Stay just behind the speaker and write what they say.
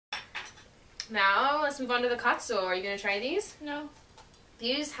Now, let's move on to the katsuo. Are you going to try these? No.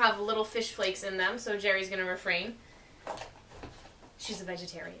 These have little fish flakes in them, so Jerry's going to refrain. She's a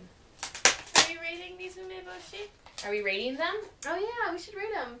vegetarian. Are we rating these umeboshi? Are we rating them? Oh yeah, we should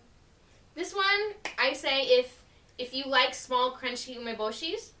rate them. This one, I say if you like small, crunchy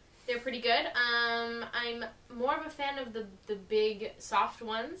umeboshis, they're pretty good. I'm more of a fan of the big, soft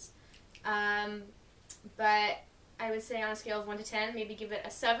ones. But I would say on a scale of 1 to 10, maybe give it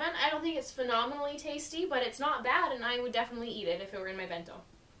a 7. I don't think it's phenomenally tasty, but it's not bad, and I would definitely eat it if it were in my bento.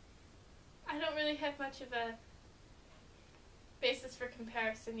 I don't really have much of a basis for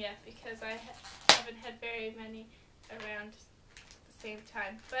comparison yet because I haven't had very many around the same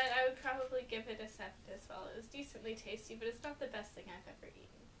time. But I would probably give it a 7 as well. It was decently tasty, but it's not the best thing I've ever eaten.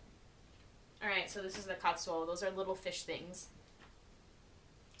 Alright, so this is the katsuo. Those are little fish things.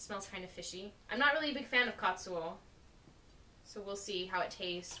 Smells kind of fishy. I'm not really a big fan of katsuo, so we'll see how it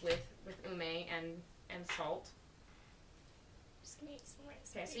tastes with ume and salt. I'm just gonna eat some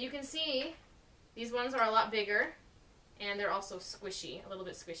rice. Okay, so you can see these ones are a lot bigger, and they're also squishy, a little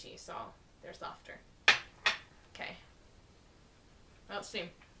bit squishy, so they're softer. Okay. Let's see.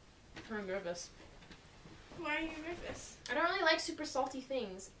 I'm nervous. Why are you nervous? I don't really like super salty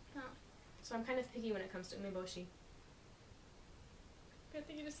things, Oh. so I'm kind of picky when it comes to umeboshi. Good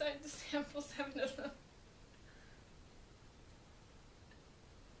thing you decided to sample 7 of them.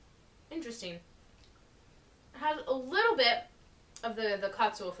 Interesting. It has a little bit of the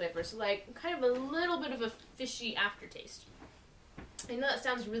katsuo flavor, so like kind of a little bit of a fishy aftertaste. I know that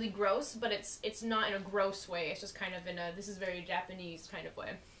sounds really gross, but it's not in a gross way. It's just kind of in a this is very Japanese kind of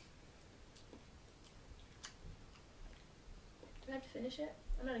way. Do I have to finish it?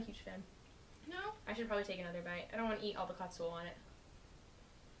 I'm not a huge fan. No? I should probably take another bite. I don't want to eat all the katsuo on it.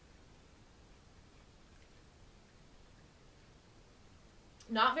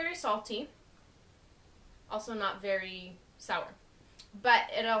 Not very salty. Also not very sour. But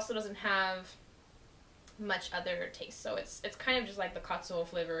it also doesn't have much other taste. So it's kind of just like the katsuo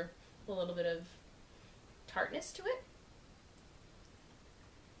flavor, a little bit of tartness to it.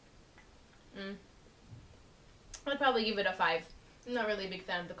 I'd probably give it a 5. I'm not really a big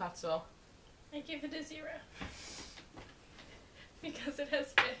fan of the katsuo. I give it a 0. Because it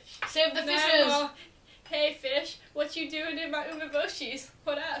has fish. Save the And fishes! I'm all, hey fish, what you doing in my umeboshis?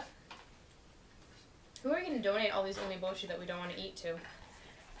 What up? Who are we going to donate all these umeboshi that we don't want to eat to?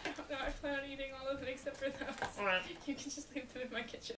 I don't know, I plan on eating all of them except for those. Alright. You can just leave them in my kitchen.